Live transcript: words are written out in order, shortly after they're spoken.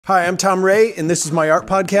Hi, I'm Tom Ray, and this is my art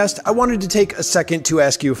podcast. I wanted to take a second to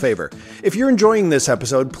ask you a favor. If you're enjoying this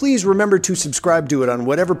episode, please remember to subscribe to it on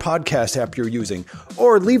whatever podcast app you're using,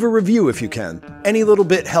 or leave a review if you can. Any little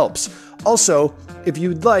bit helps. Also, if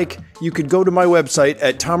you'd like, you could go to my website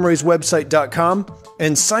at tomrayswebsite.com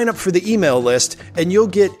and sign up for the email list, and you'll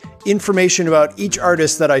get information about each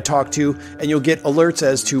artist that I talk to, and you'll get alerts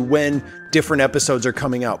as to when different episodes are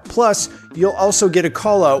coming out. Plus, you'll also get a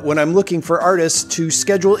call out when I'm looking for artists to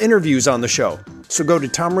schedule interviews on the show. So go to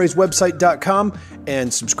tomrayswebsite.com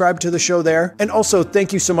and subscribe to the show there. And also,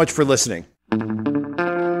 thank you so much for listening.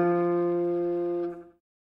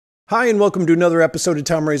 Hi, and welcome to another episode of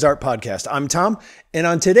Tom Ray's Art Podcast. I'm Tom, and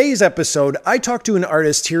on today's episode, I talked to an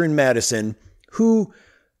artist here in Madison who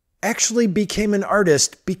actually became an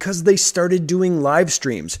artist because they started doing live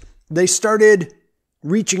streams. They started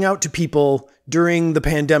reaching out to people during the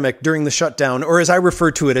pandemic, during the shutdown, or as I refer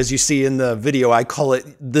to it, as you see in the video, I call it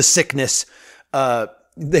the sickness.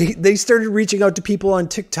 They started reaching out to people on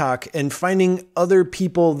TikTok and finding other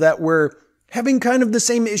people that were having kind of the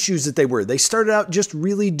same issues that they were. They started out just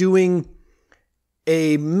really doing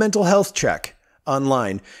a mental health check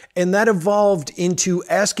online, and that evolved into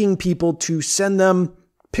asking people to send them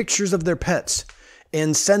pictures of their pets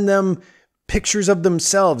and send them pictures of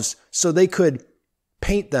themselves so they could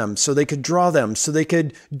paint them, so they could draw them, so they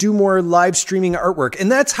could do more live streaming artwork.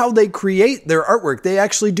 And that's how they create their artwork. They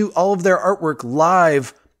actually do all of their artwork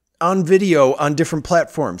live on video on different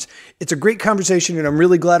platforms. It's a great conversation, and I'm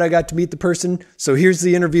really glad I got to meet the person. So here's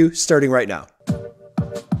the interview starting right now.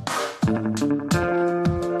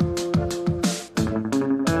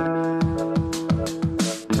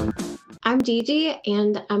 I'm Gigi,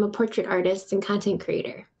 and I'm a portrait artist and content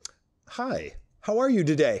creator. Hi. How are you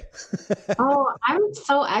today? Oh, I'm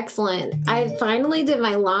so excellent. I finally did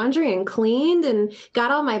my laundry and cleaned and got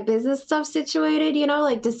all my business stuff situated. You know,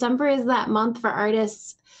 like December is that month for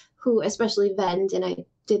artists who especially vend, and I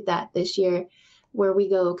did that this year, where we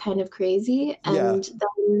go kind of crazy and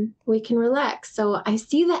then we can relax. So I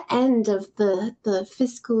see the end of the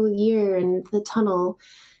fiscal year and the tunnel.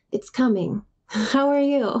 It's coming. How are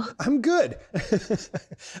you? I'm good.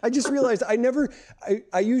 I just realized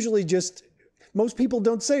I usually just... Most people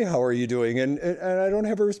don't say, how are you doing? And I don't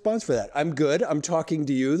have a response for that. I'm good. I'm talking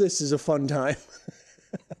to you. This is a fun time.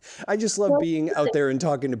 I just love being out there and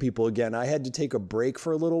talking to people again. I had to take a break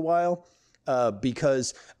for a little while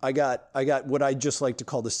because I got what I just like to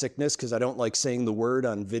call the sickness, because I don't like saying the word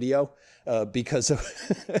on video because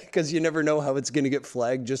you never know how it's going to get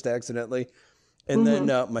flagged just accidentally. And then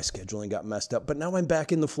my scheduling got messed up. But now I'm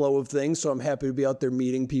back in the flow of things, so I'm happy to be out there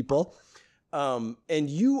meeting people. And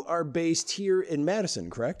you are based here in Madison,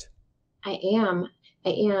 correct? I am.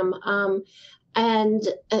 And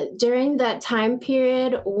during that time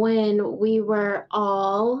period when we were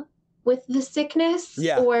all with the sickness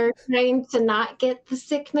or trying to not get the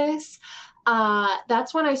sickness,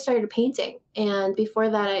 that's when I started painting. And before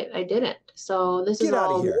that, I didn't. So this is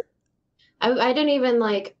all. Get out of here. I didn't even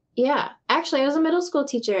actually, I was a middle school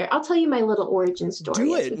teacher. I'll tell you my little origin story.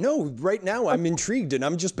 Do it. No, right now I'm intrigued, and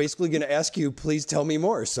I'm just basically going to ask you, please tell me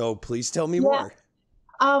more. So please tell me more.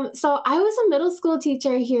 So I was a middle school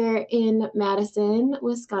teacher here in Madison,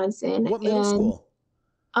 Wisconsin. What middle school?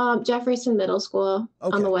 Jefferson Middle School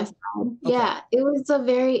on the west side. Okay. Yeah, it was a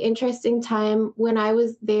very interesting time when I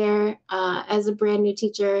was there as a brand new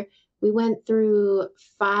teacher. We went through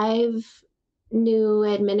 5 new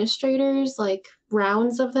administrators, like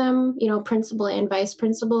rounds of them, principal and vice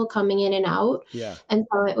principal coming in and out. Yeah. And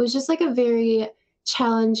so it was just like a very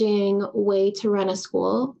challenging way to run a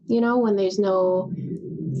school, when there's no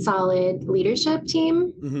solid leadership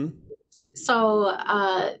team. Mm-hmm. So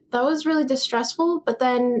that was really distressful. But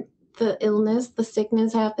then the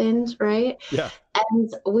sickness happened, right? Yeah.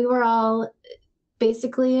 And we were all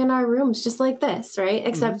basically in our rooms just like this, right?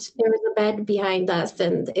 Except there was a bed behind us,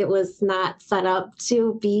 and it was not set up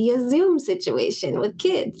to be a Zoom situation with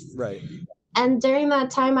kids. Right. And during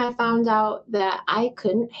that time, I found out that I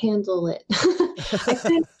couldn't handle it.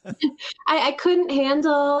 I couldn't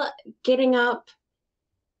handle getting up,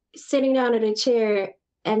 sitting down at a chair,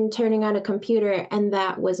 and turning on a computer, and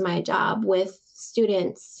that was my job with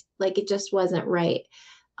students. Like, it just wasn't right.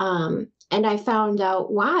 And I found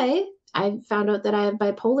out why. I found out that I have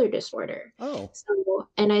bipolar disorder. Oh. So,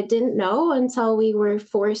 and I didn't know until we were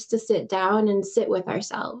forced to sit down and sit with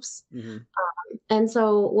ourselves. Mm-hmm. And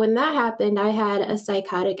so when that happened, I had a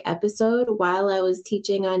psychotic episode while I was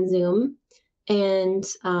teaching on Zoom. And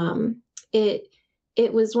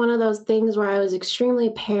it was one of those things where I was extremely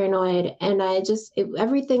paranoid, and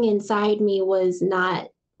everything inside me was not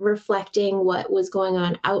reflecting what was going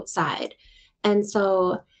on outside. And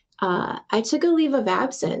so I took a leave of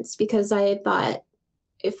absence because I thought,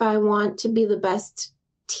 if I want to be the best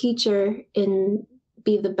teacher and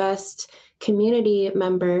be the best community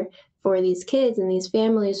member for these kids and these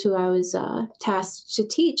families who I was tasked to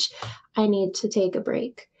teach, I need to take a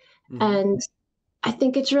break. Mm-hmm. And I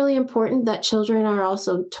think it's really important that children are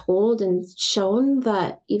also told and shown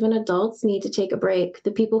that even adults need to take a break.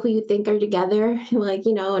 The people who you think are together, like,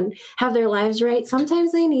 and have their lives right,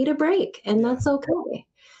 sometimes they need a break, and that's okay.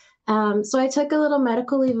 So I took a little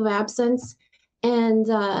medical leave of absence. And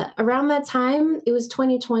around that time, it was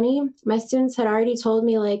 2020, my students had already told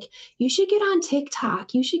me, like, you should get on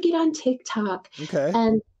TikTok. You should get on TikTok. Okay.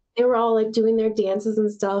 And they were all like doing their dances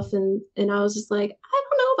and stuff. And I was just like, I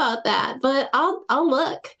don't know about that, but I'll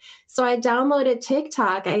look. So I downloaded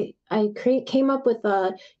TikTok. I came up with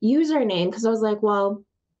a username because I was like, well,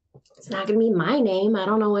 it's not going to be my name. I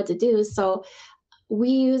don't know what to do. So we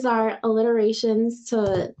use our alliterations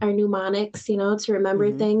to our mnemonics, to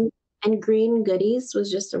remember things. And green goodies was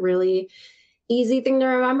just a really easy thing to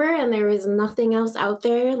remember. And there was nothing else out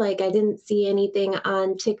there. Like, I didn't see anything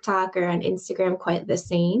on TikTok or on Instagram quite the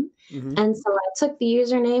same. And so I took the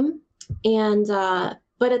username and,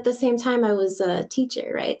 but at the same time, I was a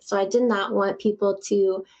teacher, right? So I did not want people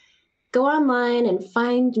to go online and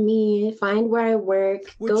find me, find where I work.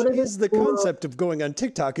 Which go to is the concept of going on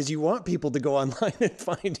TikTok, is you want people to go online and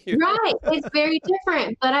find you. Right. It's very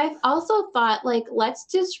different. But I've also thought, like,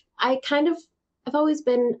 I've always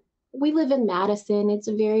been, we live in Madison. It's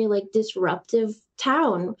a very like disruptive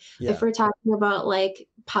town if we're talking about like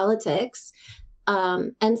politics.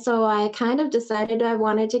 And so I kind of decided I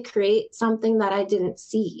wanted to create something that I didn't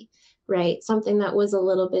see, right? Something that was a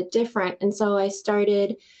little bit different. And so I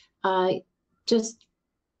started just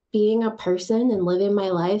being a person and living my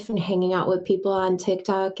life and hanging out with people on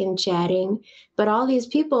TikTok and chatting. But all these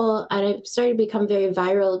people, and I started to become very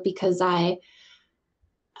viral because I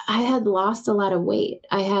had lost a lot of weight.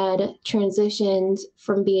 I had transitioned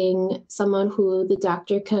from being someone who the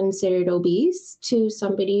doctor considered obese to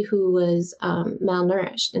somebody who was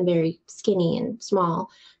malnourished and very skinny and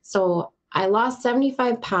small. So I lost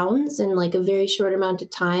 75 pounds in like a very short amount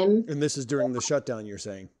of time. And this is during the shutdown, you're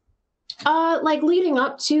saying? Like leading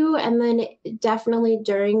up to, and then definitely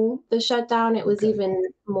during the shutdown, it was even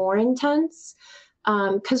more intense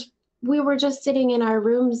because we were just sitting in our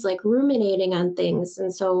rooms, like ruminating on things.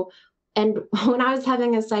 And so, and when I was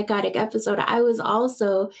having a psychotic episode, I was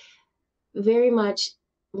also very much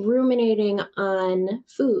ruminating on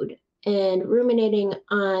food and ruminating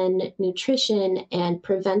on nutrition and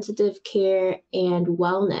preventative care and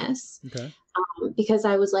wellness. Because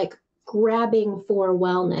I was like, grabbing for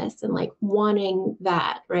wellness and like wanting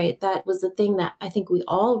that, right? That was the thing that I think we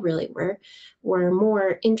all really were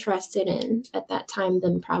more interested in at that time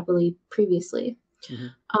than probably previously.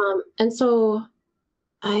 And so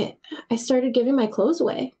I started giving my clothes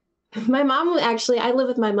away. My mom actually, I live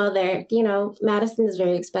with my mother. Madison is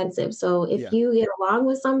very expensive. So if you get along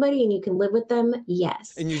with somebody and you can live with them,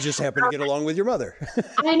 yes. And you just happen to get along with your mother.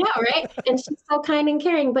 I know, right? And she's so kind and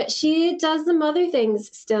caring, but she does the mother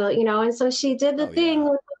things still, and so she did the thing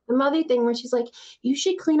with the mother thing where she's like, you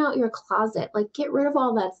should clean out your closet, like get rid of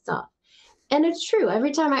all that stuff. And it's true.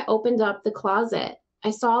 Every time I opened up the closet,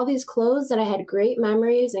 I saw all these clothes that I had great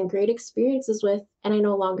memories and great experiences with, and I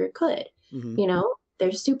no longer could,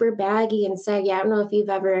 They're super baggy and saggy. I don't know if you've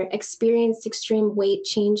ever experienced extreme weight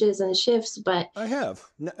changes and shifts, but I have.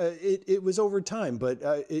 It was over time, but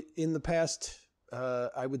in the past,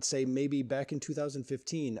 I would say maybe back in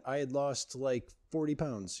 2015, I had lost like 40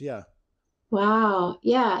 pounds. Yeah. Wow.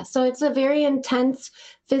 Yeah. So it's a very intense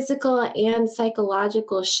physical and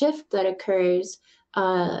psychological shift that occurs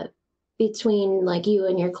between like you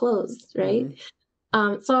and your clothes, right?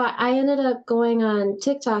 So I ended up going on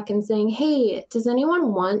TikTok and saying, hey, does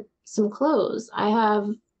anyone want some clothes? I have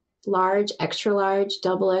large, extra large,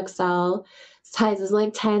 double XL sizes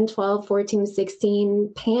like 10, 12, 14,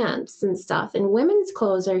 16 pants and stuff. And women's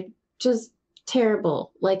clothes are just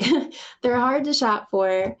terrible. Like they're hard to shop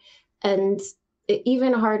for and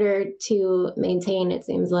even harder to maintain, it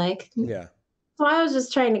seems like. Yeah. So I was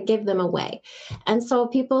just trying to give them away. And so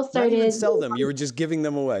people started... Not even sell them. You were just giving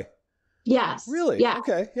them away. Yes. Really? Yeah.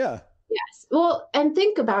 Okay. Yeah. Yes. Well, and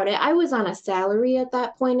think about it. I was on a salary at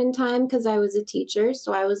that point in time because I was a teacher.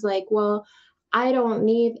 So I was like, well, I don't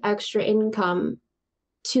need extra income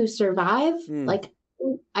to survive. Like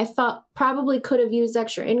I thought probably could have used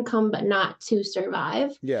extra income, but not to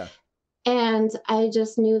survive. Yeah. And I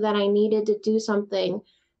just knew that I needed to do something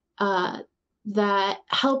that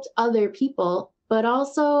helped other people, but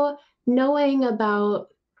also knowing about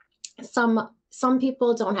some some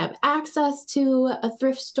people don't have access to a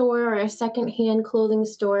thrift store or a secondhand clothing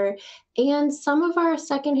store. And some of our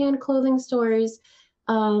secondhand clothing stores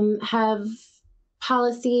have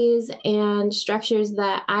policies and structures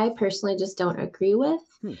that I personally just don't agree with.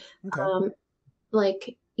 Okay.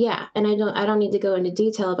 Like, yeah, and I don't need to go into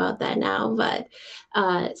detail about that now, but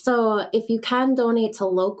so if you can donate to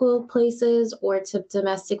local places or to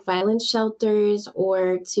domestic violence shelters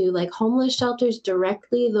or to like homeless shelters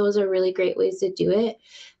directly, those are really great ways to do it.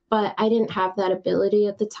 But I didn't have that ability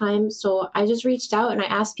at the time. So I just reached out and I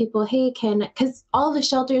asked people, hey, because all the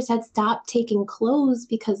shelters had stopped taking clothes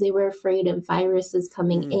because they were afraid of viruses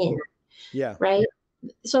coming in. Yeah. Right.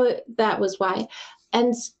 So that was why.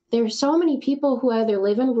 And there's so many people who either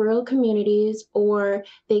live in rural communities or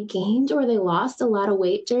they gained or they lost a lot of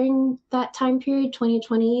weight during that time period,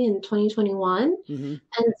 2020 and 2021, and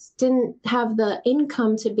didn't have the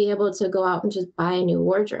income to be able to go out and just buy a new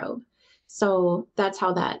wardrobe. So that's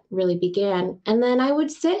how that really began. And then I would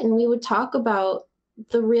sit and we would talk about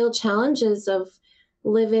the real challenges of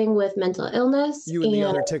living with mental illness. You and the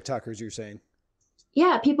other TikTokers, you're saying?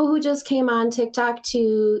 Yeah, people who just came on TikTok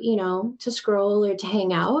to, to scroll or to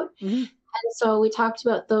hang out. And so we talked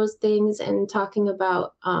about those things and talking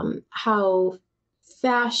about how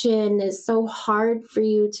fashion is so hard for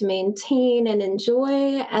you to maintain and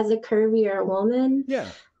enjoy as a curvier woman. Yeah.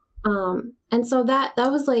 And so that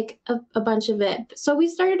was like a bunch of it. So we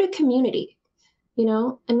started a community,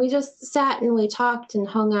 and we just sat and we talked and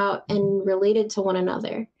hung out and related to one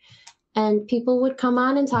another. And people would come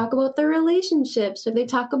on and talk about their relationships, or they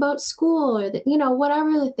talk about school, or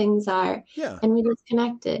whatever the things are. Yeah. And we just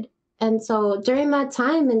connected. And so during that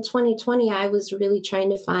time in 2020, I was really trying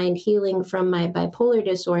to find healing from my bipolar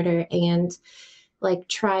disorder and like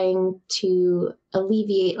trying to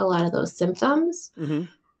alleviate a lot of those symptoms.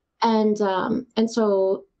 And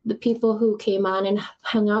so the people who came on and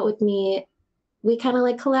hung out with me, we kind of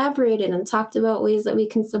like collaborated and talked about ways that we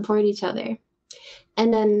can support each other.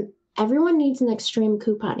 And then everyone needs an extreme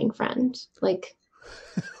couponing friend. Like,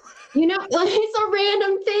 it's a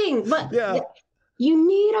random thing, but yeah. You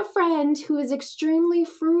need a friend who is extremely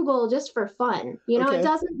frugal just for fun. It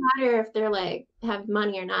doesn't matter if they're like have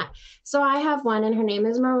money or not. So I have one and her name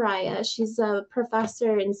is Mariah. She's a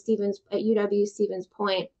professor at UW Stevens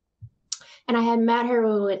Point. And I had met her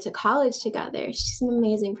when we went to college together. She's an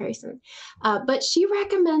amazing person. But she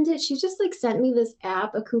just like sent me this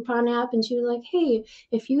app, a coupon app. And she was like, hey,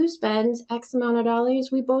 if you spend X amount of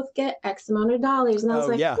dollars, we both get X amount of dollars. And I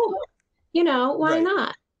was cool, why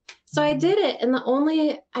not? So I did it. And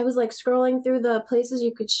I was like scrolling through the places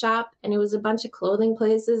you could shop and it was a bunch of clothing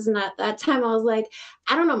places. And at that time I was like,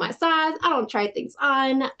 I don't know my size. I don't try things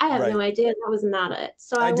on. I have no idea. That was not it.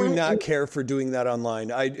 So I do not care for doing that online.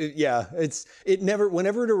 Whenever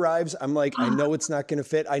it arrives, I'm like, I know it's not going to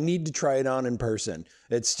fit. I need to try it on in person.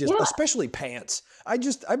 It's just, especially pants.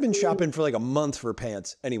 I've been shopping for like a month for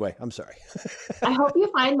pants. Anyway, I'm sorry. I hope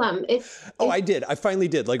you find them. I did. I finally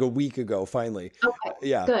did like a week ago, finally. Okay.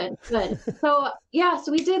 Yeah. Good. So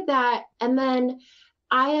so we did that. And then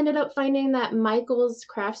I ended up finding that Michael's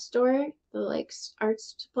craft store, the like art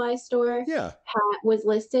supply store, was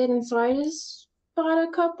listed. And so I just bought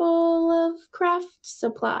a couple of craft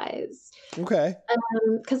supplies. Okay.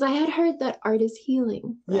 Because I had heard that art is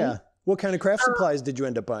healing. Right? Yeah. What kind of craft supplies did you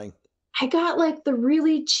end up buying? I got like the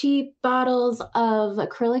really cheap bottles of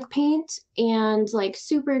acrylic paint and like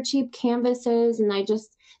super cheap canvases. And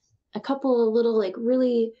a couple of little like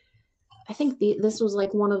really, I think this was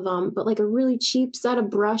like one of them, but like a really cheap set of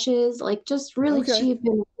brushes, like just really cheap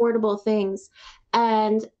and affordable things.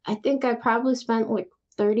 And I think I probably spent like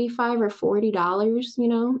 $35 or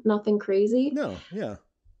 $40, nothing crazy. No, yeah.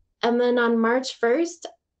 And then on March 1st,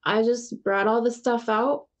 I just brought all the stuff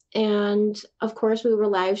out. And of course we were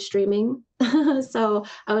live streaming. So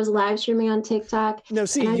I was live streaming on TikTok. Now,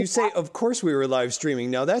 see, you say, of course we were live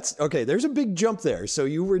streaming. Now that's okay. There's a big jump there. So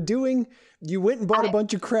you went and bought a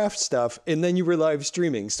bunch of craft stuff and then you were live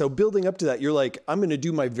streaming. So building up to that, you're like, I'm going to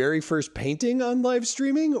do my very first painting on live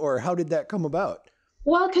streaming, or how did that come about?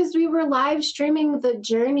 Well, because we were live streaming the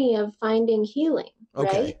journey of finding healing,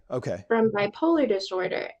 right? Okay. From bipolar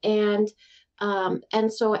disorder. And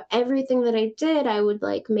so everything that I did, I would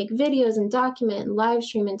like make videos and document and live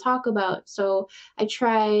stream and talk about. So I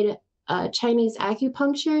tried Chinese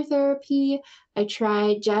acupuncture therapy. I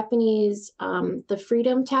tried Japanese, the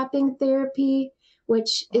freedom tapping therapy,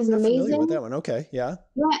 which is I'm not amazing. familiar with that one. Okay. Yeah.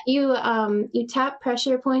 Yeah. You tap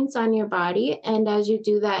pressure points on your body. And as you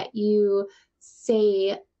do that, you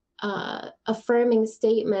say affirming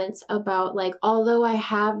statements about like, although I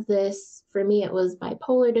have this, for me, it was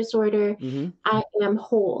bipolar disorder, I am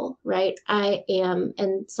whole, right? I am,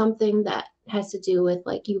 and something that has to do with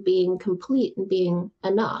like you being complete and being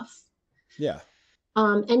enough. Yeah.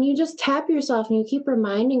 And you just tap yourself and you keep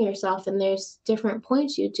reminding yourself, and there's different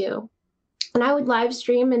points you do. And I would live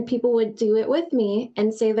stream and people would do it with me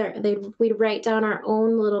and say we'd write down our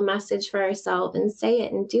own little message for ourselves and say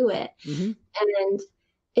it and do it. And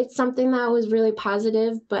it's something that was really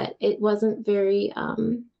positive, but it wasn't very,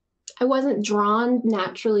 I wasn't drawn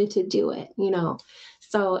naturally to do it, you know?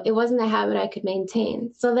 So it wasn't a habit I could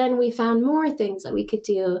maintain. So then we found more things that we could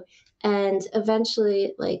do. And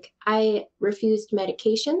eventually, like, I refused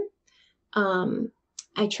medication.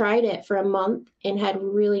 I tried it for a month and had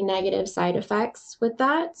really negative side effects with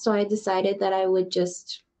that. So I decided that I would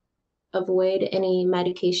just avoid any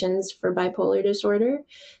medications for bipolar disorder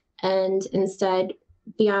and instead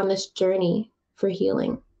be on this journey for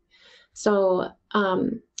healing. So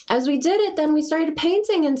as we did it, then we started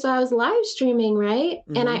painting. And so I was live streaming, right?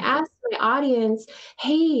 And I asked my audience,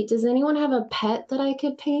 hey, does anyone have a pet that I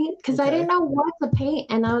could paint? Because I didn't know what to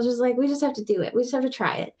paint. And I was just like, we just have to do it. We just have to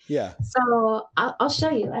try it. Yeah. So I'll show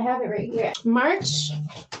you. I have it right here. March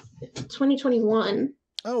 2021.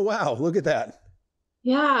 Oh, wow. Look at that.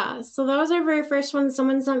 Yeah. So that was our very first one.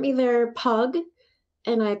 Someone sent me their pug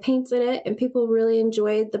and I painted it, and people really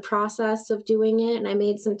enjoyed the process of doing it. And I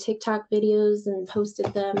made some TikTok videos and posted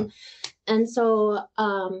them. And so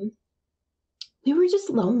we were just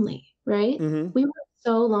lonely, right? We were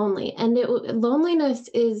so lonely. And loneliness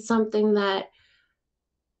is something that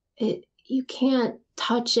you can't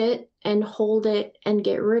touch it and hold it and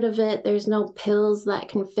get rid of it. There's no pills that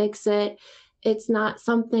can fix it. It's not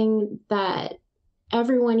something that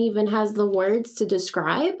everyone even has the words to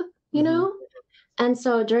describe, you know? And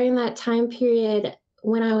so during that time period,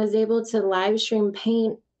 when I was able to live stream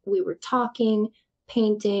paint, we were talking,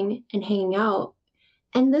 painting, and hanging out.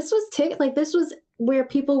 And this was this was where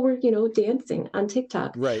people were, you know, dancing on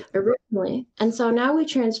TikTok originally. And so now we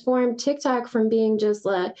transformed TikTok from being just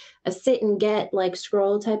a sit and get like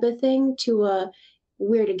scroll type of thing to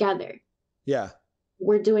we're together. Yeah.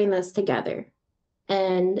 We're doing this together.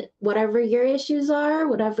 And whatever your issues are,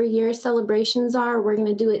 whatever your celebrations are, we're going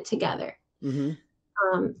to do it together.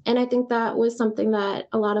 And I think that was something that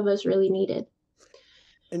a lot of us really needed.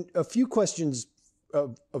 And a few questions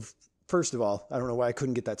of first of all, I don't know why I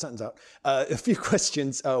couldn't get that sentence out. A few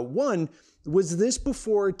questions. One, was this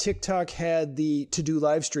before TikTok had to do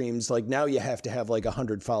live streams? Like now you have to have like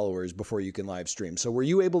 100 followers before you can live stream. So were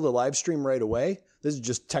you able to live stream right away? This is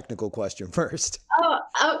just a technical question first.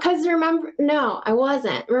 Because no, I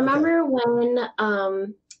wasn't. Remember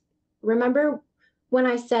when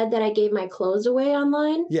I said that I gave my clothes away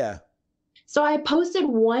online? Yeah. So I posted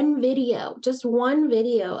just one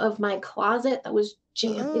video of my closet that was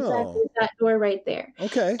jammed exactly that door right there.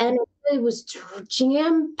 Okay. And it was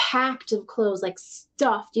jam-packed of clothes, like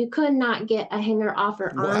stuffed. You could not get a hanger off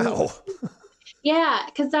or on. Wow. Yeah,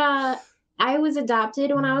 because I was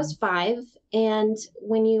adopted when I was 5. And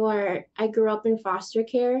I grew up in foster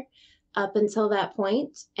care up until that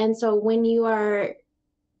point. And so when you are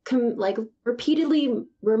repeatedly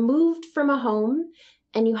removed from a home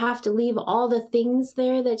and you have to leave all the things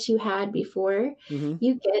there that you had before,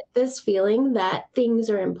 you get this feeling that things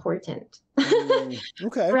are important.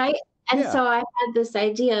 Okay. Right? And so I had this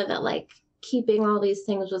idea that like keeping all these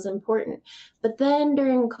things was important. But then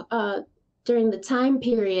during the time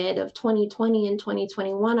period of 2020 and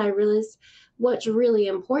 2021, I realized what's really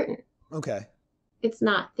important. Okay. It's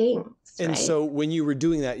not things. And right? So when you were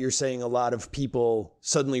doing that, you're saying a lot of people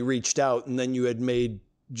suddenly reached out and then you had made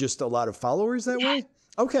just a lot of followers that way?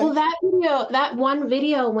 Okay. Well, that one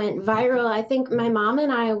video went viral. I think my mom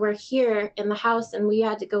and I were here in the house and we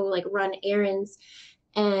had to go like run errands.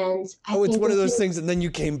 And it's one of those things. And then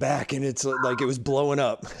you came back and it's like it was blowing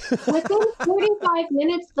up. Within 45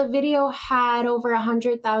 minutes, the video had over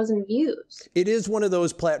 100,000 views. It is one of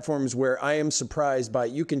those platforms where I am surprised by,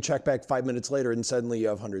 you can check back 5 minutes later and suddenly you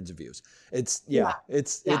have hundreds of views. That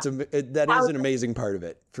is an amazing part of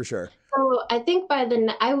it for sure. So I think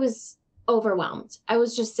I was overwhelmed. I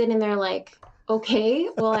was just sitting there like, okay,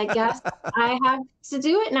 well, I guess I have to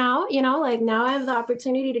do it now, like now I have the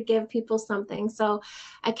opportunity to give people something. So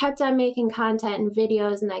I kept on making content and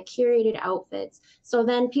videos and I curated outfits. So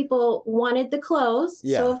then people wanted the clothes.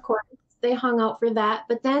 Yeah. So of course they hung out for that.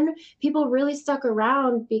 But then people really stuck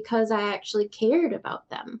around because I actually cared about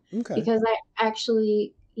them. Okay. Because I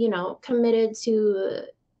actually, committed to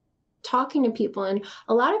talking to people. And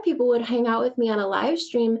a lot of people would hang out with me on a live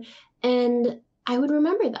stream and I would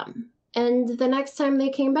remember them. And the next time they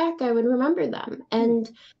came back, I would remember them.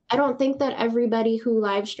 And I don't think that everybody who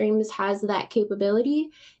live streams has that capability.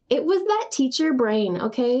 It was that teacher brain,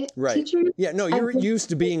 okay? Right. Teacher. Yeah, no, you're used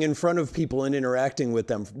to being in front of people and interacting with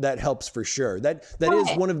them. That helps for sure. That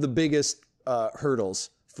is one of the biggest hurdles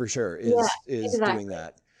for sure is doing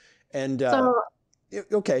that. And so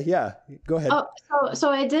okay, yeah, go ahead. So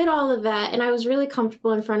I did all of that, and I was really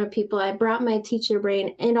comfortable in front of people. I brought my teacher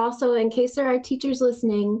brain, and also in case there are teachers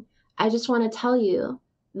listening, I just want to tell you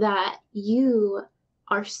that you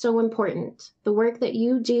are so important. The work that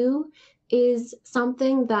you do is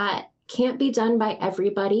something that can't be done by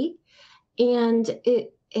everybody, and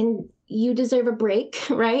you deserve a break,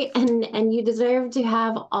 right? And you deserve to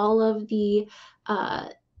have all of the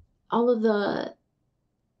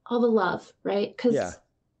love, right? Because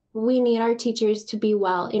we need our teachers to be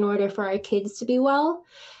well in order for our kids to be well.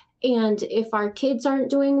 And if our kids aren't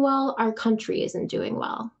doing well, our country isn't doing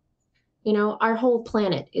well. You know, our whole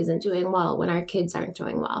planet isn't doing well when our kids aren't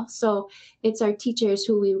doing well. So it's our teachers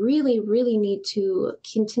who we really, really need to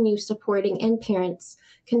continue supporting, and parents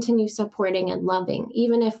continue supporting and loving,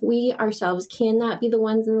 even if we ourselves cannot be the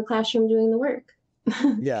ones in the classroom doing the work.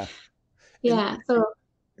 Yeah. Yeah.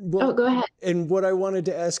 Well, go ahead. And what I wanted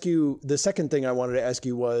to ask you, the second thing I wanted to ask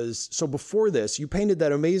you was, so before this, you painted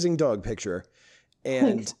that amazing dog picture.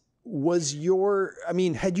 And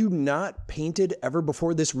had you not painted ever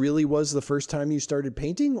before? This really was the first time you started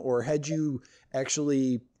painting, or had you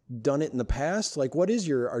actually done it in the past? Like, what is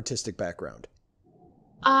your artistic background?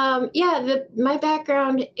 My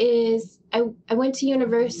background is I went to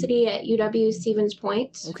university at UW Stevens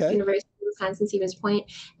Point, University of Wisconsin Stevens Point,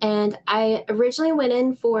 and I originally went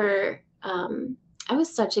in for I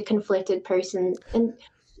was such a conflicted person, and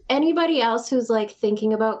anybody else who's like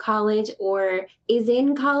thinking about college or is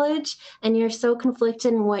in college and you're so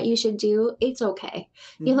conflicted in what you should do, it's okay.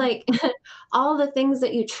 Mm-hmm. You're like all the things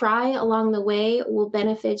that you try along the way will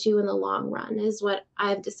benefit you in the long run is what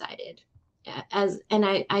I've decided.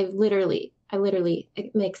 I literally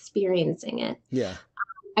am experiencing it. Yeah.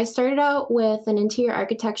 I started out with an interior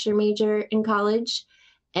architecture major in college,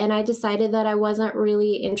 and I decided that I wasn't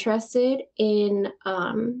really interested in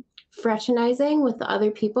fraternizing with the other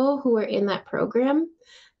people who were in that program.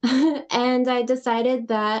 And I decided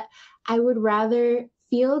that I would rather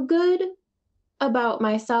feel good about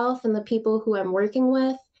myself and the people who I'm working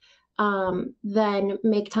with than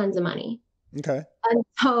make tons of money. Okay. And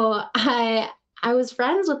so I was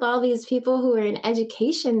friends with all these people who were in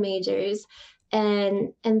education majors,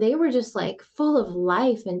 and they were just like full of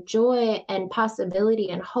life and joy and possibility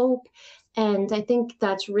and hope. And I think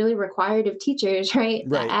that's really required of teachers, right?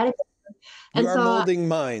 That attitude. You are molding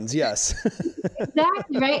minds, yes.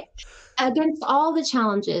 Exactly, right? Against all the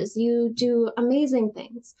challenges, you do amazing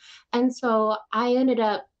things. And so I ended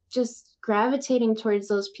up just gravitating towards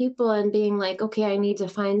those people and being like, okay, I need to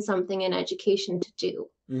find something in education to do.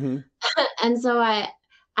 Mm-hmm. And so I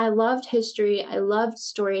loved history. I loved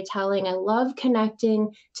storytelling. I loved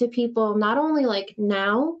connecting to people, not only like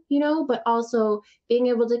now, but also being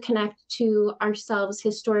able to connect to ourselves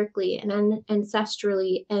historically and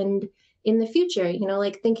ancestrally and in the future,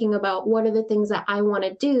 like thinking about what are the things that I want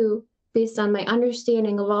to do based on my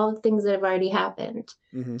understanding of all the things that have already happened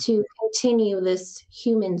to continue this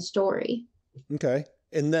human story. Okay.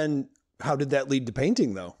 And then how did that lead to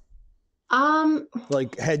painting though?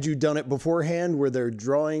 Like, had you done it beforehand? Were there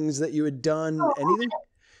drawings that you had done? Anything?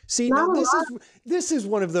 See, now this is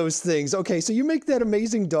one of those things. Okay, so you make that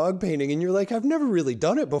amazing dog painting and you're like, I've never really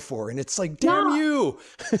done it before. And it's like, damn you.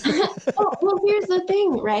 Well, here's the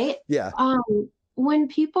thing, right? Yeah. When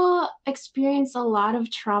people experience a lot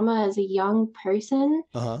of trauma as a young person,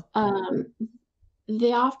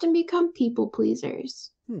 they often become people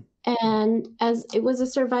pleasers. And as it was a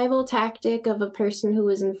survival tactic of a person who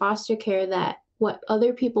was in foster care, that what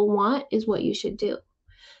other people want is what you should do.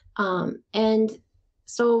 And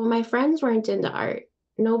so my friends weren't into art.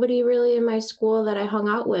 Nobody really in my school that I hung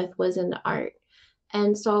out with was into art.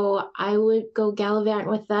 And so I would go gallivant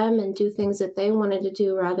with them and do things that they wanted to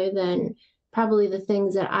do rather than probably the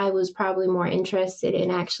things that I was probably more interested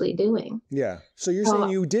in actually doing. Yeah. So you're saying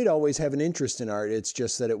you did always have an interest in art. It's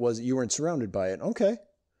just that you weren't surrounded by it. Okay.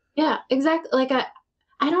 Yeah, exactly. Like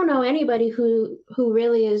I don't know anybody who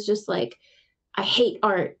really is just like, I hate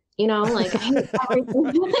art, like I hate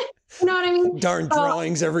everything. You know what I mean? Darn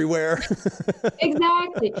drawings everywhere.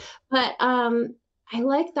 Exactly. But I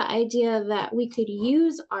like the idea that we could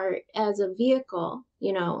use art as a vehicle,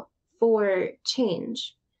 for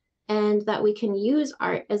change, and that we can use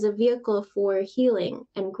art as a vehicle for healing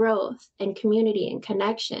and growth and community and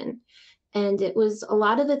connection. And it was a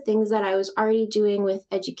lot of the things that I was already doing with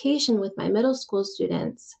education with my middle school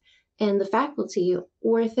students and the faculty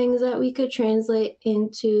were things that we could translate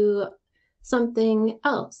into something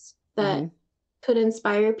else that could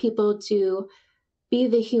inspire people to be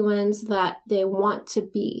the humans that they want to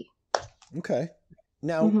be. Okay.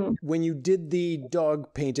 Now, when you did the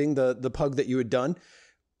dog painting, the pug that you had done,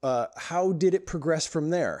 how did it progress from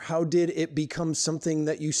there? How did it become something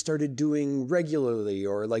that you started doing regularly,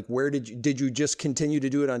 or like where did you just continue to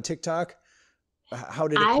do it on TikTok? How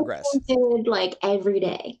did it progress? I did like every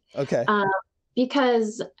day. Okay.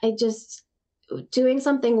 Because doing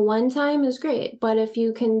something one time is great, but if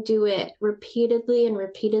you can do it repeatedly and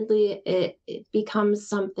repeatedly, it becomes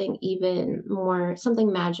something even more,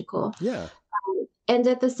 something magical. Yeah. And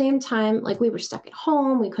at the same time, like we were stuck at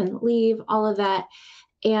home, we couldn't leave, all of that.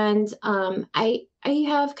 And I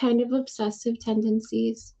have kind of obsessive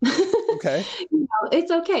tendencies. Okay.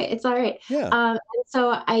 It's okay. It's all right. Yeah. And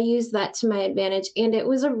so I use that to my advantage. And it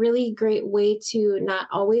was a really great way to not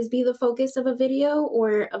always be the focus of a video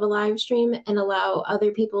or of a live stream and allow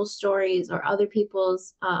other people's stories or other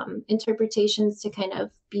people's interpretations to kind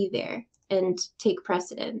of be there and take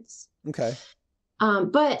precedence. Okay.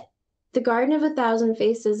 But the Garden of 1,000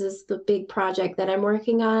 Faces is the big project that I'm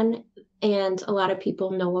working on and a lot of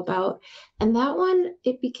people know about. And that one,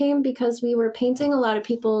 it became because we were painting a lot of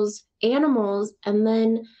people's animals. And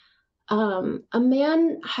then a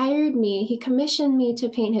man hired me, he commissioned me to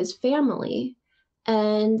paint his family.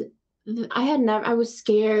 And I was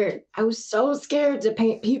scared. I was so scared to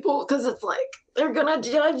paint people because it's like, they're going to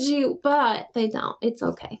judge you, but they don't. It's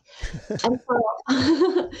okay. And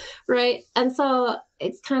so, right. And so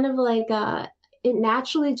it's kind of like, it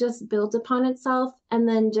naturally just built upon itself. And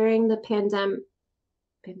then during the pandemic.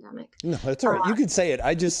 No, that's all right. You could say it.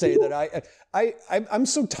 I just say that I'm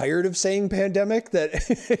so tired of saying pandemic that,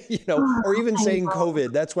 or even saying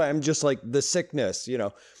COVID. That's why I'm just like the sickness,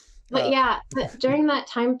 But but during that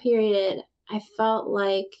time period, I felt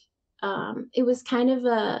like it was kind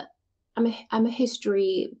of I'm a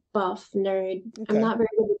history buff nerd. Okay. I'm not very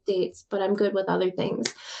good with dates, but I'm good with other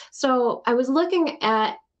things. So I was looking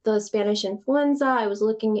at the Spanish influenza. I was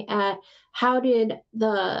looking at how did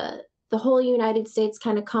the whole United States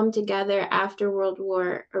kind of come together after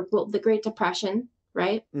the Great Depression,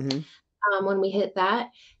 right? When we hit that.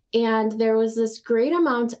 And there was this great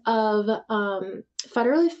amount of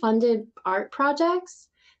federally funded art projects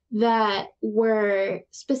that were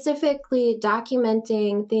specifically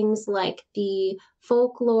documenting things like the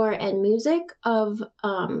folklore and music of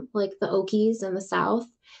like the Okies in the South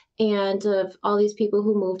and of all these people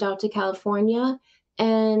who moved out to California.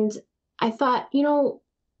 And I thought,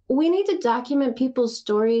 we need to document people's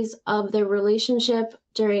stories of their relationship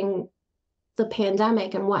during the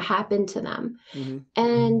pandemic and what happened to them.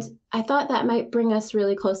 And I thought that might bring us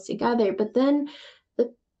really close together. But then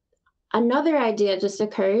another idea just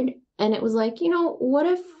occurred, and it was like, what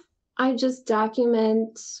if I just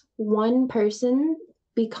document one person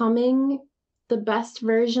becoming the best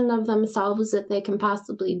version of themselves that they can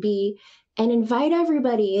possibly be and invite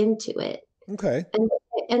everybody into it. Okay.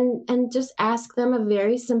 And just ask them a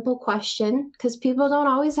very simple question, because people don't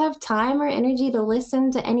always have time or energy to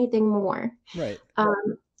listen to anything more. Right.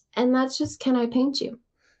 And that's just, can I paint you?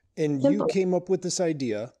 And simple. You came up with this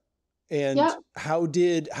idea. And how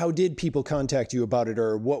did people contact you about it,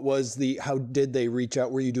 or how did they reach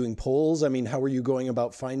out? Were you doing polls? I mean, how were you going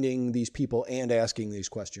about finding these people and asking these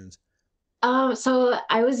questions? So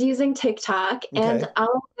I was using TikTok, and I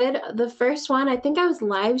did the first one. I think I was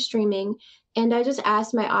live streaming, and I just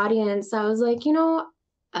asked my audience. I was like,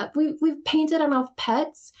 we've painted enough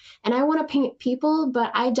pets, and I want to paint people,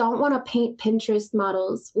 but I don't want to paint Pinterest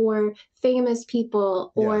models or famous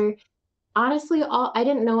people or. Honestly, I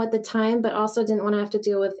didn't know at the time, but also didn't want to have to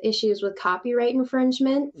deal with issues with copyright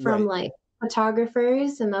infringement from like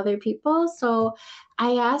photographers and other people. So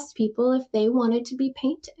I asked people if they wanted to be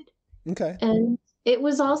painted. Okay. And it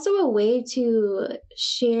was also a way to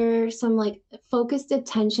share some like focused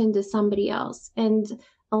attention to somebody else and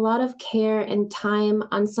a lot of care and time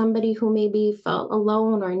on somebody who maybe felt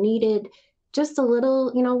alone or needed just a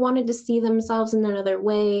little, wanted to see themselves in another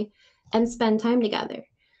way and spend time together.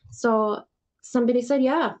 So somebody said,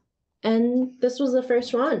 yeah. And this was the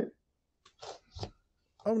first one.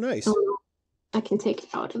 Oh, nice. I can take it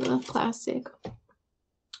out of the plastic.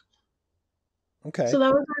 Okay. So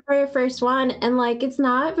that was my very first one. And like, it's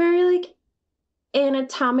not very like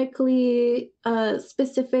anatomically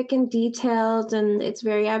specific and detailed, and it's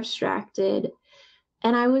very abstracted.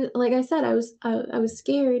 And I was, like I said, I was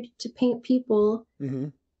scared to paint people.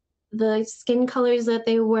 The skin colors that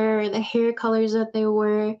they were, the hair colors that they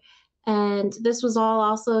were. And this was all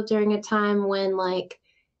also during a time when like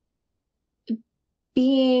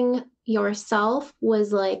being yourself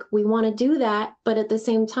was like, we want to do that. But at the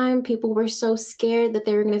same time, people were so scared that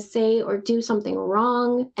they were going to say or do something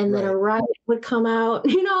wrong. And then a Right. riot would come out,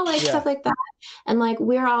 like Yeah. stuff like that. And like,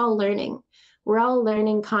 we're all learning. We're all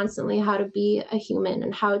learning constantly how to be a human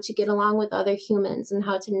and how to get along with other humans and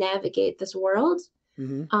how to navigate this world.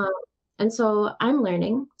 Hmm. Um, and so I'm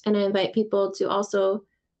learning, and I invite people to also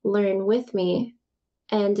learn with me.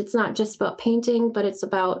 And it's not just about painting, but it's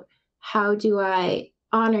about how do I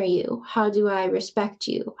honor you? How do I respect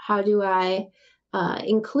you? How do I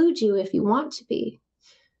include you if you want to be,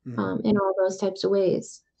 Hmm. in all those types of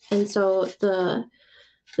ways? And so the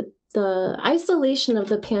isolation of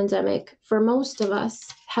the pandemic for most of us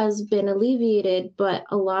has been alleviated, but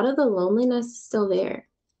a lot of the loneliness is still there,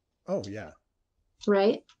 Oh, yeah.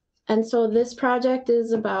 right? And so this project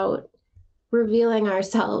is about revealing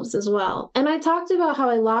ourselves as well. And I talked about how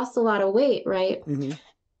I lost a lot of weight, right? Hmm.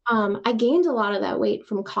 I gained a lot of that weight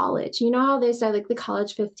from college. You know how they said like the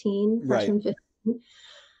college 15, Right. freshman 15?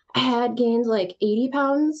 I had gained like 80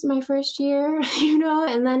 pounds my first year,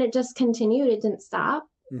 and then it just continued. It didn't stop.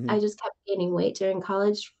 Hmm. I just kept gaining weight during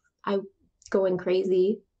college. I going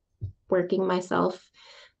crazy, working myself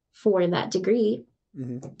for that degree.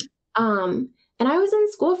 Hmm. Um, and I was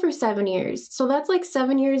in school for 7 years. So that's like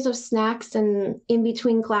 7 years of snacks and in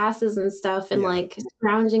between classes and stuff and Yeah. like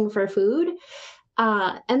scrounging for food.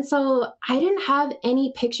 And so I didn't have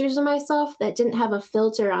any pictures of myself that didn't have a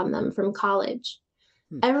filter on them from college.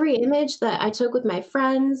 Hmm. Every image that I took with my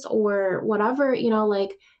friends or whatever,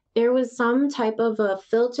 like there was some type of a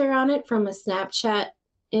filter on it from a Snapchat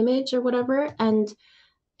image or whatever. And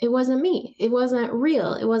it wasn't me. It wasn't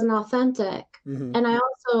real. It wasn't authentic. Hmm. And I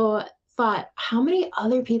also thought, how many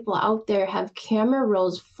other people out there have camera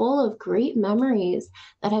rolls full of great memories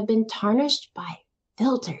that have been tarnished by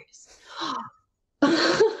filters?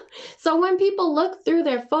 So when people look through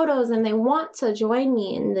their photos and they want to join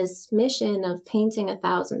me in this mission of painting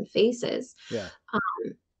 1,000 faces, Yeah.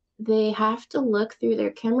 um, they have to look through their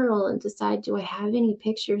camera roll and decide, do I have any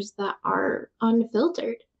pictures that are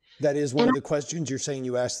unfiltered? That is one And of the questions you're saying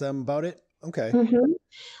you asked them about it? Okay. Mhm.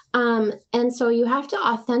 And so you have to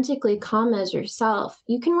authentically come as yourself.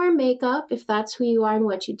 You can wear makeup if that's who you are and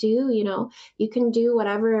what you do. You can do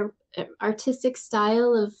whatever artistic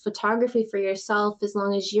style of photography for yourself as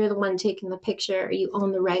long as you're the one taking the picture or you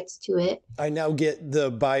own the rights to it. I now get the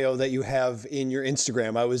bio that you have in your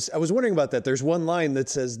Instagram. I was wondering about that. There's one line that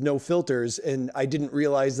says no filters, and I didn't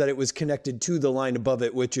realize that it was connected to the line above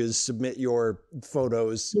it, which is submit your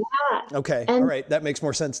photos. Yeah. Okay. All And right. That makes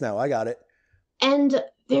more sense now. I got it. And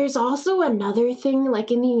there's also another thing, like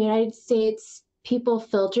in the United States, people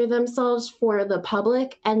filter themselves for the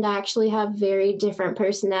public and actually have very different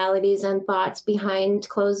personalities and thoughts behind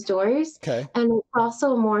closed doors. Okay. And it's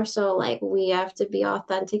also more so like we have to be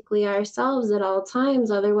authentically ourselves at all times.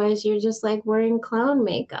 Otherwise, you're just like wearing clown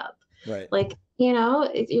makeup. Right. Like,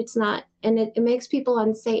 it's not, and it makes people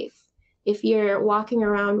unsafe. If you're walking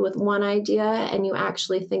around with one idea and you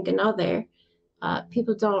actually think another,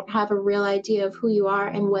 people don't have a real idea of who you are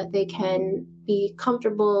and what they can be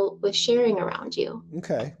comfortable with sharing around you.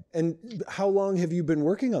 Okay. And how long have you been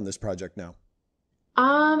working on this project now?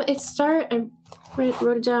 I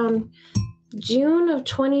wrote it down, June of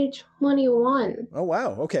 2021. Oh,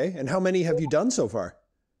 wow. Okay. And how many have you done so far?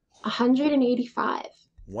 185.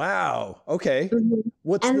 Wow. Okay. Mhm.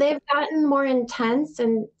 What's And the, they've gotten more intense.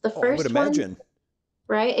 And the oh, I would first one, imagine.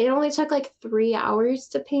 right? It only took like 3 hours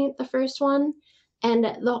to paint the first one. And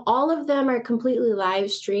all of them are completely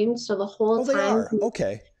live streamed. So the whole Oh, they time, are.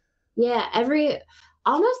 Okay. yeah,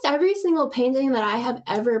 almost every single painting that I have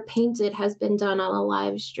ever painted has been done on a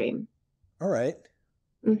live stream. All right.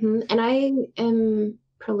 And I am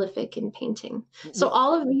prolific in painting. So Well,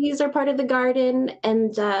 all of these are part of the garden,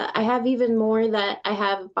 and I have even more that I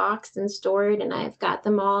have boxed and stored, and I've got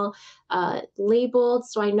them all labeled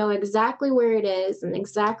so I know exactly where it is and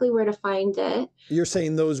exactly where to find it. you're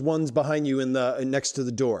saying those ones behind you in the next to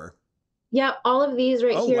the door. Yeah, all of these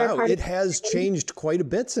right Oh, here are wow. part of It has changed quite a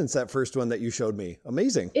bit since that first one that you showed me.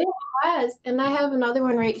 Amazing. it has, and I have another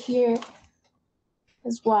one right here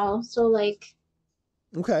as well. So like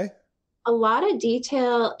Okay. a lot of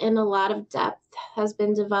detail and a lot of depth has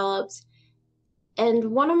been developed.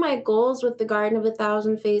 And one of my goals with the Garden of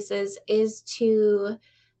 1,000 Faces is to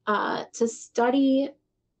study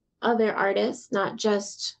other artists, not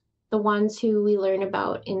just the ones who we learn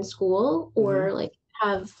about in school Hmm. or like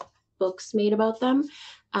have books made about them,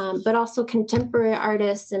 but also contemporary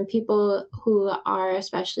artists and people who are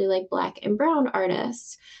especially like Black and Brown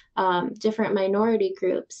artists, different minority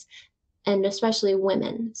groups. and especially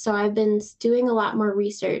women. So I've been doing a lot more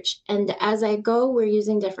research. And as I go, we're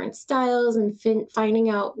using different styles and finding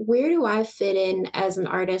out, where do I fit in as an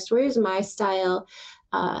artist? Where is my style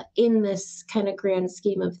in this kind of grand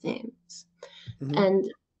scheme of things? Mm-hmm.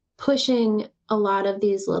 And pushing a lot of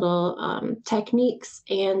these little techniques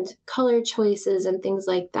and color choices and things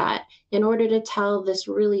like that in order to tell this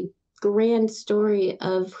really grand story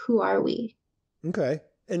of who are we. Okay.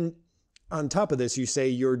 And on top of this, you say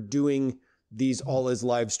you're doing these all as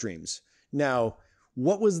live streams. Now,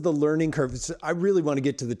 what was the learning curve? I really want to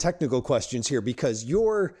get to the technical questions here, because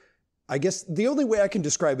I guess the only way I can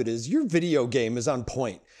describe it is your video game is on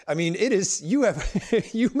point. I mean, it is, you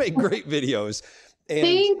make great videos. And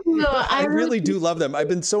thank you. I really do love them. I've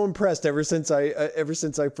been so impressed ever since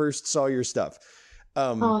I first saw your stuff.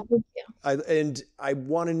 Oh, thank you. I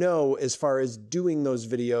want to know, as far as doing those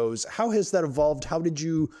videos, how has that evolved? How did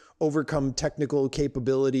you overcome technical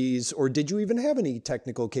capabilities, or did you even have any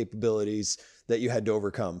technical capabilities that you had to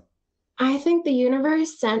overcome? I think the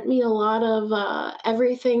universe sent me a lot of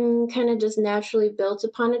everything kind of just naturally built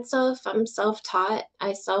upon itself. I'm self-taught.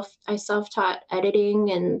 I self-taught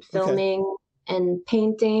editing and filming. Okay. And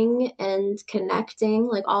painting and connecting,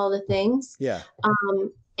 like all the things. Yeah.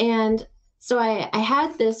 And so I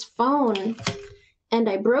had this phone and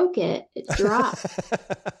I broke it. It dropped.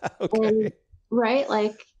 Okay. And, right?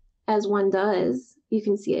 Like, as one does, you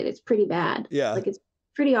can see it. It's pretty bad. Yeah. Like, it's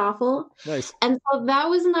pretty awful. Nice. And so that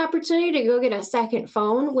was an opportunity to go get a second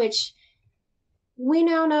phone, which we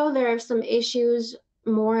now know there are some issues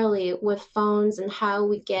morally with phones and how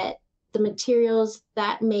we get the materials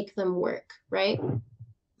that make them work, right?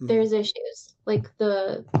 Mm-hmm. There's issues like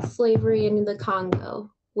the slavery in the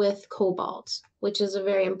Congo with cobalt, which is a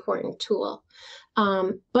very important tool.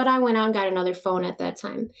 But I went out and got another phone at that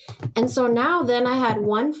time. And so now then I had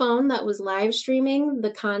one phone that was live streaming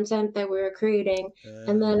the content that we were creating.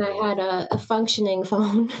 And then I had a functioning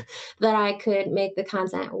phone that I could make the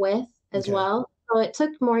content with as well. So it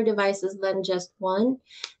took more devices than just one.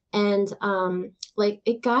 And like,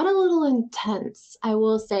 it got a little intense, I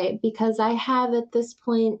will say, because I have at this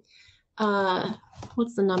point,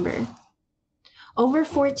 what's the number? Over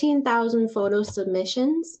 14,000 photo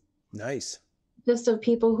submissions. Nice. Just of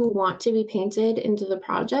people who want to be painted into the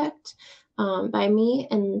project by me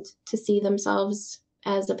and to see themselves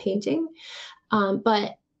as a painting.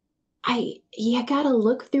 But I gotta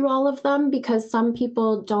look through all of them, because some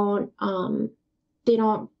people don't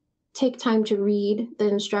take time to read the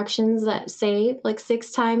instructions that say like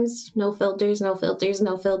 6 times, no filters, no filters,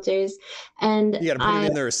 no filters. And you got to put it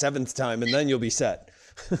in there a 7th time and then you'll be set.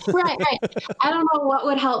 Right. I don't know what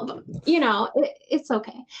would help. It's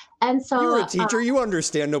okay. And so you're a teacher. You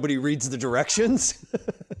understand nobody reads the directions.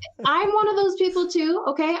 I'm one of those people too.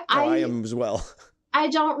 Okay. I am as well. I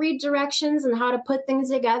don't read directions and how to put things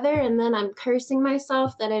together. And then I'm cursing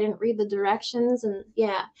myself that I didn't read the directions. And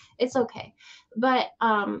yeah, it's okay. But,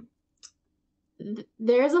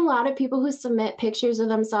 there's a lot of people who submit pictures of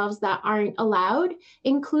themselves that aren't allowed,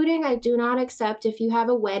 including, I do not accept if you have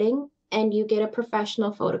a wedding and you get a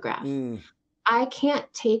professional photograph. I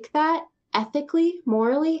can't take that ethically,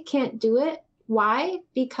 morally, can't do it. Why?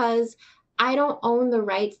 Because I don't own the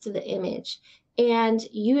rights to the image, and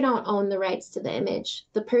you don't own the rights to the image.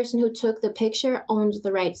 The person who took the picture owns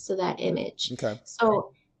the rights to that image. Okay.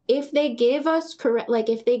 So if they give us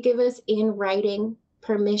if they give us in writing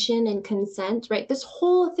permission and consent, right? This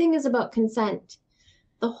whole thing is about consent.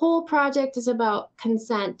 The whole project is about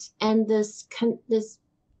consent and this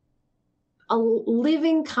a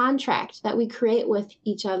living contract that we create with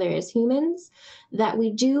each other as humans, that we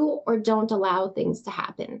do or don't allow things to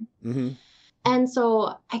happen. Mm-hmm. And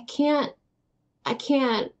so I can't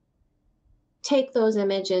take those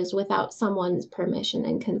images without someone's permission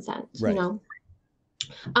and consent, right.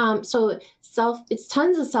 So it's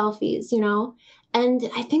tons of selfies, and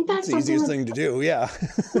I think that's the easiest thing to do. Yeah.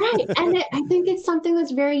 Right. And I think it's something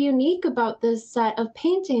that's very unique about this set of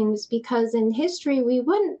paintings, because in history, we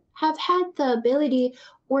wouldn't have had the ability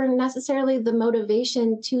or necessarily the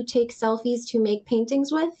motivation to take selfies to make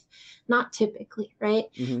paintings with. Not typically, right?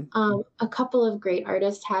 Mm-hmm. A couple of great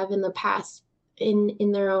artists have in the past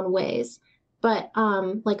in their own ways. But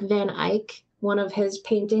like Van Eyck, one of his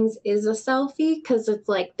paintings is a selfie, because it's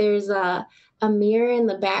like there's a mirror in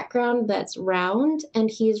the background that's round,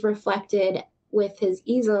 and he's reflected with his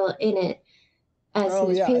easel in it. I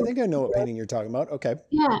think I know what painting you're talking about. Okay.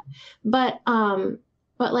 Yeah, but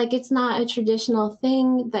like, it's not a traditional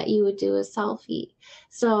thing that you would do a selfie.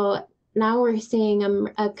 So now we're seeing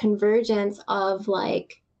a convergence of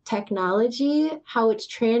like technology, how it's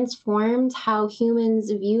transformed how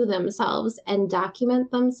humans view themselves and document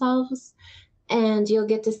themselves. And you'll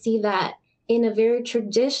get to see that in a very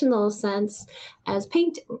traditional sense as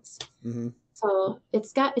paintings. Mm-hmm. So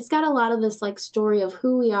it's got a lot of this like story of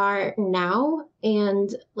who we are now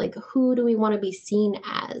and like who do we want to be seen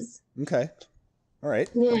as. Okay. All right.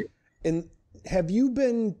 Yeah. And have you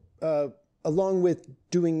been, along with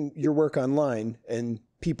doing your work online and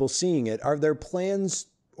people seeing it, are there plans,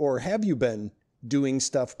 or have you been doing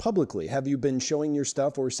stuff publicly? Have you been showing your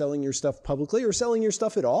stuff or selling your stuff publicly, or selling your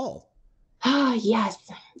stuff at all? Ah, yes.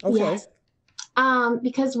 Okay. Yes.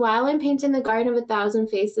 Because while I'm painting the Garden of 1,000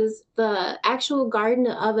 Faces, the actual Garden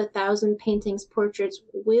of 1,000 Paintings portraits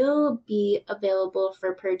will be available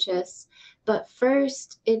for purchase. But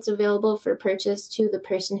first, it's available for purchase to the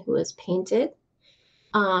person who has painted.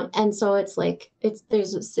 And so it's like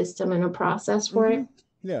there's a system and a process for it.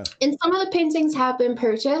 Yeah. And some of the paintings have been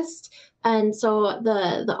purchased. And so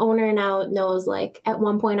the owner now knows, like, at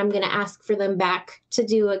one point I'm going to ask for them back to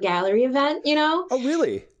do a gallery event, you know? Oh,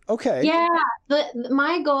 really? Okay. Yeah.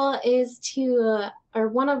 My goal is to, or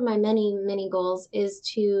one of my many, many goals is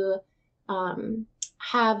to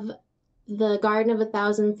have the Garden of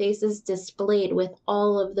 1,000 Faces displayed with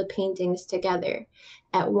all of the paintings together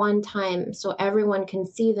at one time, so everyone can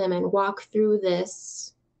see them and walk through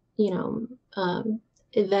this,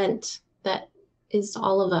 event that is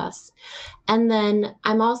all of us. And then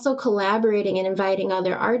I'm also collaborating and inviting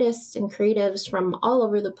other artists and creatives from all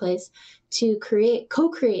over the place to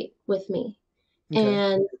co-create with me. Okay.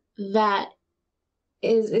 And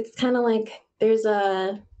it's kind of like there's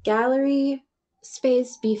a gallery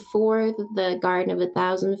space before the Garden of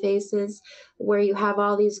 1,000 Faces where you have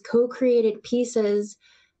all these co-created pieces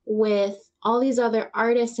with all these other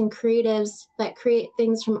artists and creatives that create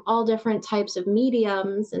things from all different types of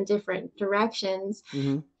mediums and different directions.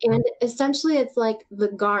 Mm-hmm. And essentially it's like the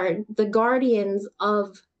guardians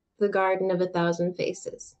of the Garden of 1,000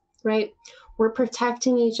 Faces, right? We're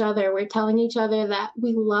protecting each other. We're telling each other that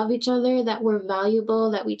we love each other, that we're valuable,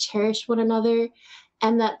 that we cherish one another,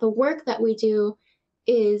 and that the work that we do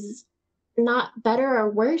is not better or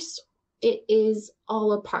worse. It is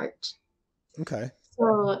all a part. Okay.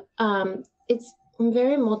 So it's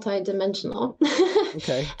very multidimensional.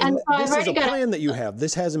 Okay. And so this is a plan that you have.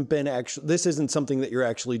 This isn't something that you're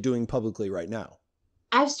actually doing publicly right now.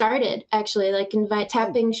 I've started actually, like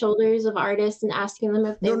tapping shoulders of artists and asking them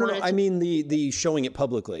if they want to. No. I mean the showing it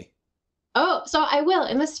publicly. Oh, so I will.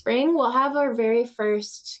 In the spring, we'll have our very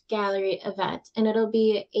first gallery event, and it'll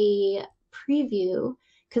be a preview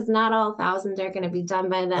because not all thousands are going to be done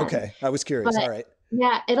by then. Okay. I was curious. All right.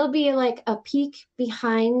 Yeah, it'll be like a peek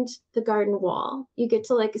behind the garden wall. You get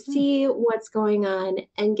to like see what's going on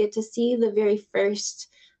and get to see the very first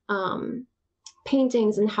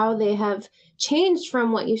paintings and how they have changed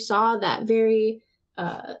from what you saw, that very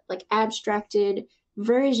like abstracted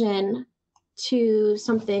version, to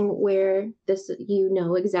something where you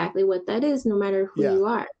know exactly what that is, no matter who you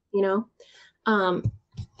are, you know?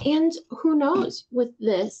 And who knows with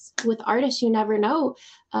artists, you never know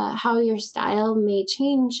how your style may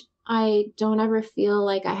change. I don't ever feel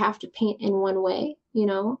like I have to paint in one way, you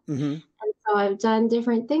know? Mm-hmm. And so I've done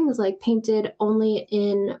different things, like painted only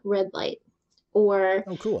in red light or,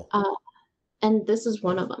 oh, cool. And this is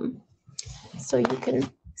one of them. So you can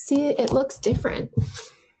see it looks different.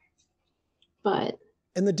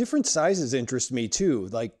 And the different sizes interest me too.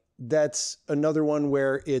 Like that's another one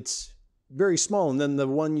where it's very small. And then the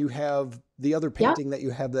one you have, the other painting that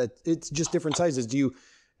you have, that it's just different sizes. Do you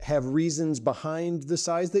have reasons behind the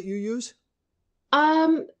size that you use?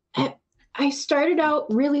 I started out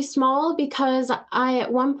really small because I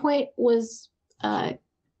at one point was a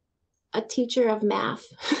teacher of math.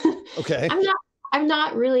 Okay. I'm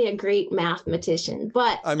not really a great mathematician,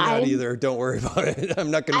 but I'm not either. Don't worry about it.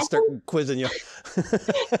 I'm not going to start quizzing you.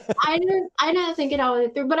 I didn't think it all the way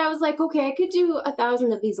through, but I was like, okay, I could do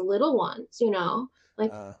 1,000 of these little ones, you know,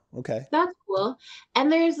 like, okay, that's cool.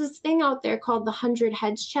 And there's this thing out there called the 100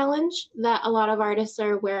 Heads Challenge that a lot of artists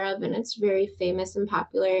are aware of, and it's very famous and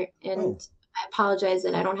popular. And I apologize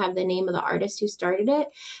that I don't have the name of the artist who started it,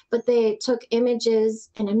 but they took images,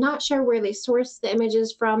 and I'm not sure where they sourced the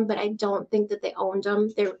images from, but I don't think that they owned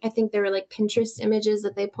them. I think they were like Pinterest images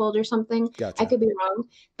that they pulled or something. Gotcha. I could be wrong,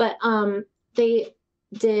 but they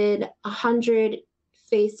did 100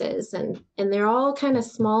 faces, and they're all kind of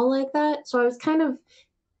small like that. So I was kind of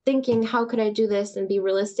thinking, how could I do this and be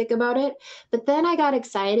realistic about it? But then I got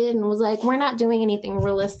excited and was like, we're not doing anything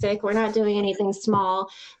realistic. We're not doing anything small.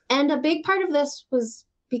 And a big part of this was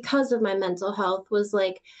because of my mental health, was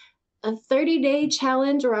like a 30-day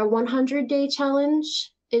challenge or a 100-day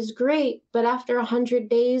challenge is great, but after 100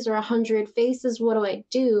 days or 100 faces, what do I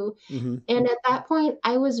do? Mm-hmm. And at that point,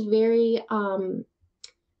 I was very, I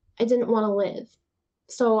didn't want to live.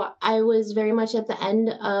 So I was very much at the end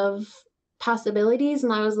of possibilities,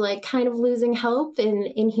 and I was like kind of losing hope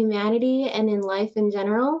in humanity and in life in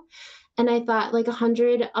general. And I thought, like,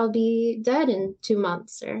 100, I'll be dead in 2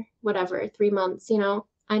 months or whatever, 3 months.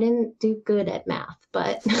 I didn't do good at math,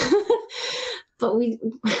 but but we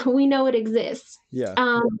know it exists.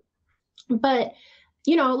 Yeah. But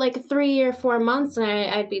like 3 or 4 months, and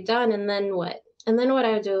I'd be done, and then what? And then what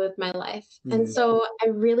I would do with my life. Mm-hmm. And so I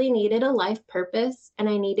really needed a life purpose, and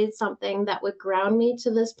I needed something that would ground me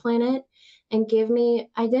to this planet and give me,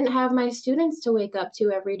 I didn't have my students to wake up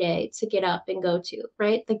to every day to get up and go to,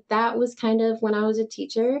 right? Like that was kind of, when I was a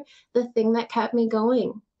teacher, the thing that kept me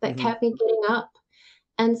going, that Mm-hmm. kept me getting up.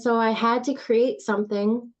 And so I had to create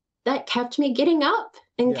something that kept me getting up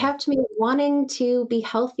and kept me wanting to be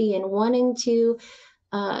healthy and wanting to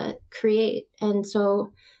create. And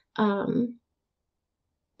so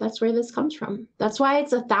that's where this comes from. That's why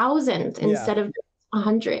it's 1,000 instead of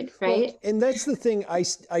 100, right? Well, and that's the thing. I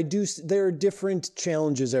do. There are different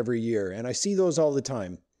challenges every year, and I see those all the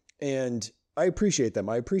time, and I appreciate them.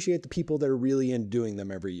 I appreciate the people that are really into doing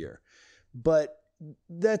them every year. But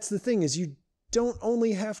that's the thing, is you don't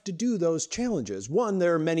only have to do those challenges. One,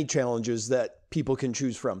 there are many challenges that people can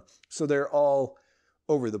choose from, so they're all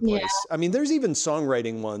over the place. Yeah. I mean, there's even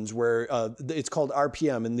songwriting ones where it's called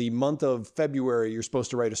RPM. In the month of February, you're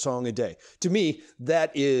supposed to write a song a day. To me,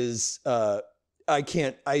 that is, I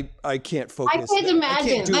can't focus. I can't imagine. I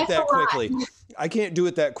can't do it that quickly. I can't do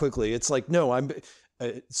it that quickly. It's like, no,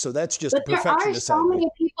 so that's just but there are so many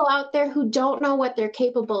people out there who don't know what they're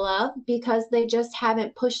capable of because they just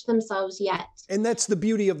haven't pushed themselves yet. And that's the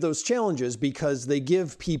beauty of those challenges, because they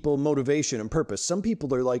give people motivation and purpose. Some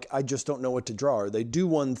people are like, I just don't know what to draw, or they do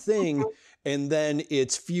one thing and then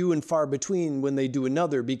it's few and far between when they do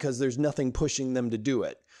another because there's nothing pushing them to do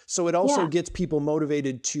it. So it also gets people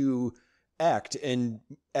motivated to act. And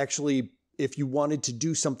actually, if you wanted to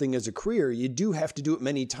do something as a career, you do have to do it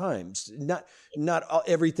many times. Not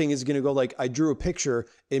everything is going to go like, I drew a picture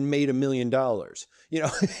and made $1 million.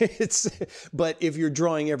 But if you're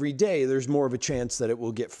drawing every day, there's more of a chance that it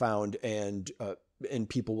will get found and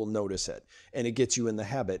people will notice it, and it gets you in the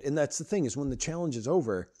habit. And that's the thing, is when the challenge is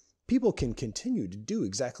over, people can continue to do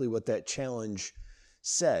exactly what that challenge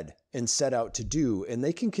said and set out to do, and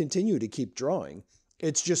they can continue to keep drawing.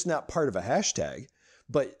 It's just not part of a hashtag.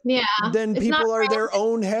 But then people are their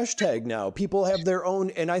own hashtag now. People have their own.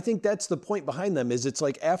 And I think that's the point behind them, is it's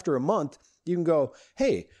like after a month, you can go,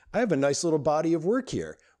 hey, I have a nice little body of work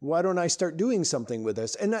here. Why don't I start doing something with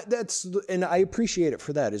this? And and I appreciate it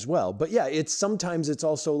for that as well. But yeah, sometimes it's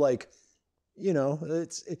also like,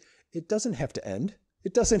 it doesn't have to end.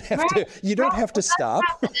 It doesn't have to, you don't have to stop.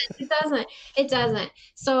 It doesn't.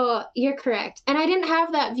 So you're correct. And I didn't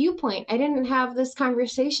have that viewpoint. I didn't have this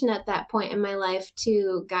conversation at that point in my life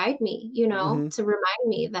to guide me, to remind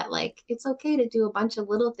me that like, it's okay to do a bunch of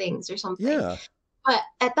little things or something. Yeah. But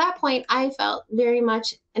at that point I felt very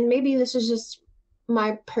much, and maybe this is just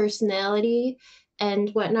my personality and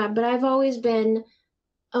whatnot, but I've always been,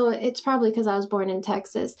 it's probably because I was born in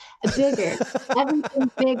Texas. Bigger. Everything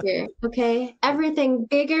bigger. Okay. Everything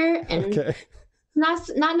bigger and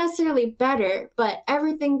not necessarily better, but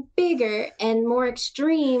everything bigger and more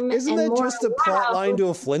extreme. Isn't that just a plot line to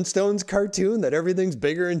a Flintstones cartoon, that everything's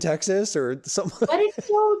bigger in Texas or something? But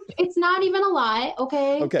it's not even a lie.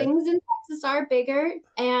 Okay. Things in Texas are bigger.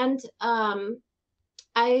 And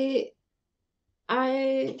we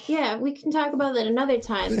can talk about that another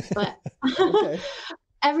time. But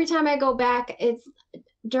every time I go back, it's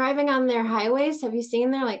driving on their highways. Have you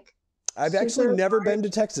seen their I've actually never been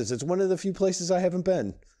to Texas. It's one of the few places I haven't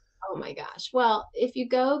been. Oh my gosh. Well, if you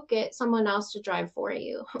go, get someone else to drive for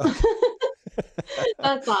you.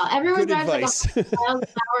 That's all. Everyone drives like 100 miles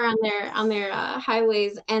an hour on their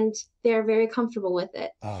highways, and they're very comfortable with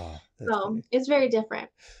it. Oh, so funny. It's very different.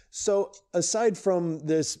 So aside from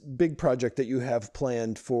this big project that you have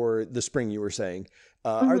planned for the spring, you were saying,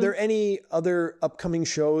 are there any other upcoming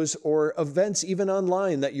shows or events, even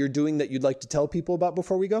online, that you're doing that you'd like to tell people about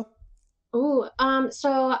before we go?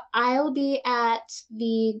 So I'll be at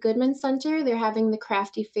the Goodman Center. They're having the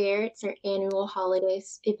Crafty Fair. It's their annual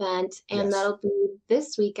holidays event, and that'll be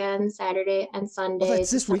this weekend, Saturday and Sunday. Oh,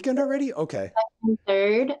 that's this weekend already? Okay. 2nd and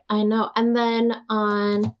 3rd, I know. And then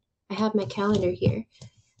I have my calendar here.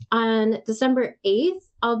 On December 8th,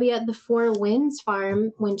 I'll be at the Four Winds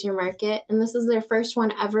Farm Winter Market, and this is their first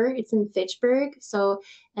one ever. It's in Fitchburg. So,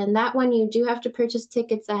 and that one you do have to purchase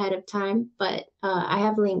tickets ahead of time, but I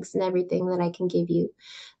have links and everything that I can give you.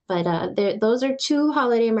 But those are 2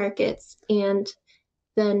 holiday markets, and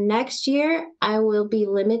the next year I will be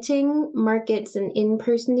limiting markets and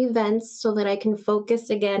in-person events so that I can focus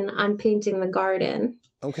again on painting the garden.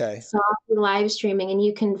 Okay. So I'll be live streaming, and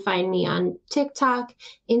you can find me on TikTok,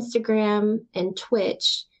 Instagram, and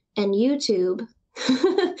Twitch, and YouTube,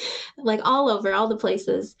 like all over, all the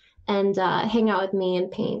places, and hang out with me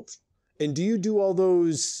and paint. And do you do all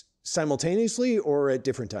those simultaneously or at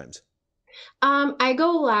different times? I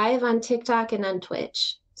go live on TikTok and on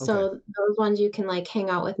Twitch. So Okay. those ones you can like hang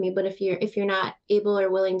out with me. But if you're not able or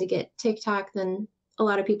willing to get TikTok, then a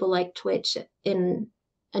lot of people like Twitch in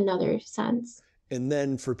another sense. And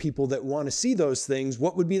then for people that want to see those things,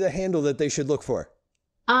 what would be the handle that they should look for?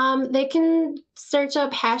 They can search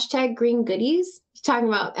up hashtag green goodies. Talking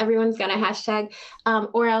about everyone's got a hashtag,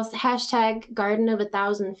 or else hashtag garden of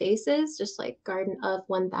 1,000 faces, just like garden of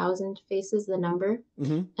 1,000 faces, the number.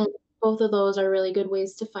 Mm-hmm. And both of those are really good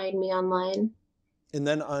ways to find me online. And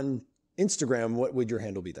then on Instagram, what would your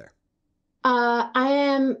handle be there? I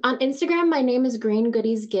am on Instagram. My name is Green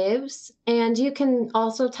Goodies Gives, and you can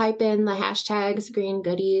also type in the hashtags Green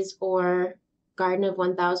Goodies or Garden of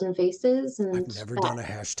 1,000 Faces. And I've never done a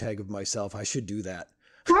hashtag of myself. I should do that.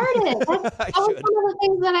 Started. That was one of the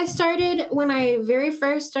things that I started when I very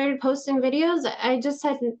first started posting videos. I just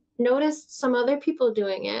had noticed some other people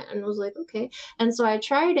doing it and was like, okay. And so I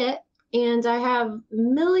tried it, and I have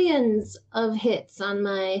millions of hits on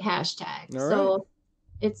my hashtag. All So right.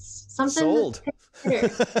 it's something. Sold. Yeah,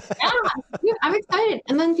 I'm excited.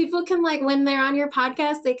 And then people can, like, when they're on your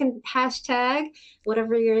podcast, they can hashtag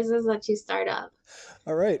whatever yours is that you start up.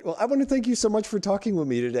 All right. Well, I want to thank you so much for talking with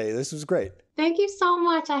me today. This was great. Thank you so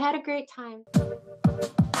much. I had a great time.